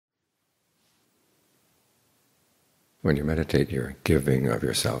When you meditate, you're giving of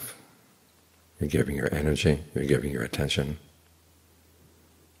yourself. You're giving your energy, you're giving your attention.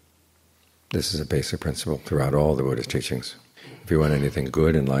 This is a basic principle throughout all the Buddhist teachings. If you want anything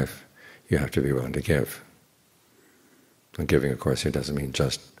good in life, you have to be willing to give. And giving, of course, here doesn't mean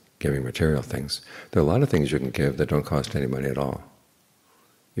just giving material things. There are a lot of things you can give that don't cost any money at all.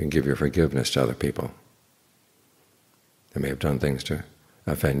 You can give your forgiveness to other people. They may have done things to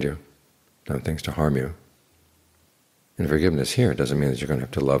offend you, done things to harm you. And forgiveness here doesn't mean that you're going to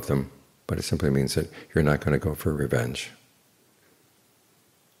have to love them, but it simply means that you're not going to go for revenge.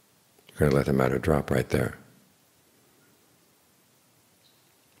 You're going to let the matter drop right there.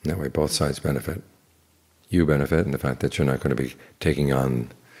 That way both sides benefit. You benefit in the fact that you're not going to be taking on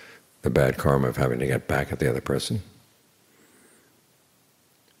the bad karma of having to get back at the other person.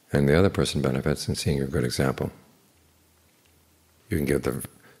 And the other person benefits in seeing your good example. You can give the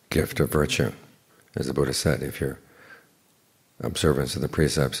gift of virtue. As the Buddha said, if your observance of the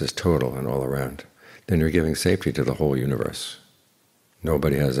precepts is total and all around, then you're giving safety to the whole universe.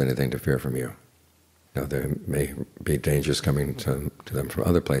 Nobody has anything to fear from you. Now, there may be dangers coming to them from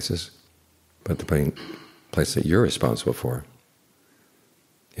other places, but the place that you're responsible for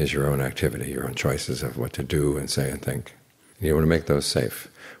is your own activity, your own choices of what to do and say and think. And you want to make those safe.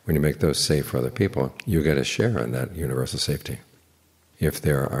 When you make those safe for other people, you get a share in that universal safety. If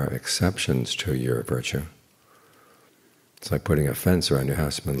there are exceptions to your virtue, it's like putting a fence around your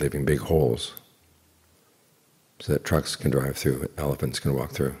house and leaving big holes so that trucks can drive through, elephants can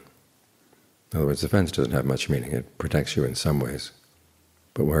walk through. In other words, the fence doesn't have much meaning. It protects you in some ways,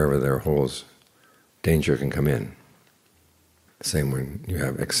 but wherever there are holes, danger can come in. Same when you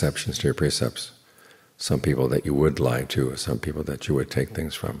have exceptions to your precepts. Some people that you would lie to, some people that you would take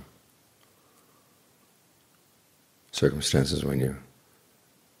things from. Circumstances when you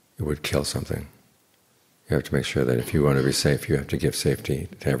would kill something. You have to make sure that if you want to be safe, you have to give safety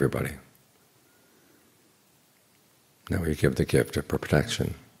to everybody. Now you give the gift of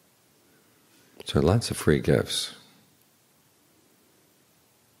protection. So lots of free gifts.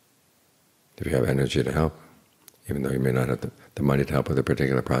 If you have energy to help, even though you may not have the money to help with a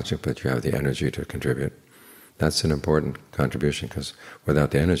particular project, but you have the energy to contribute, that's an important contribution, because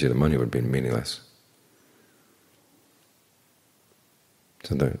without the energy, the money would be meaningless.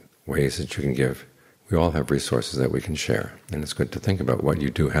 So the ways that you can give, we all have resources that we can share, and it's good to think about what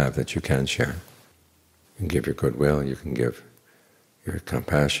you do have that you can share. You can give your goodwill, you can give your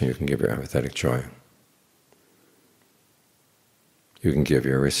compassion, you can give your apathetic joy. You can give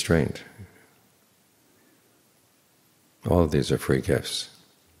your restraint. All of these are free gifts.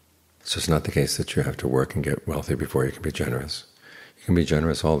 So it's not the case that you have to work and get wealthy before you can be generous. You can be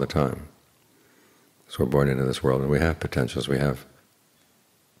generous all the time. So we're born into this world and we have potentials. We have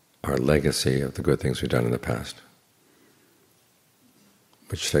our legacy of the good things we've done in the past,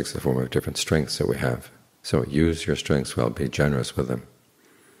 which takes the form of different strengths that we have. So use your strengths well, be generous with them,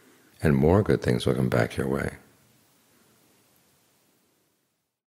 and more good things will come back your way.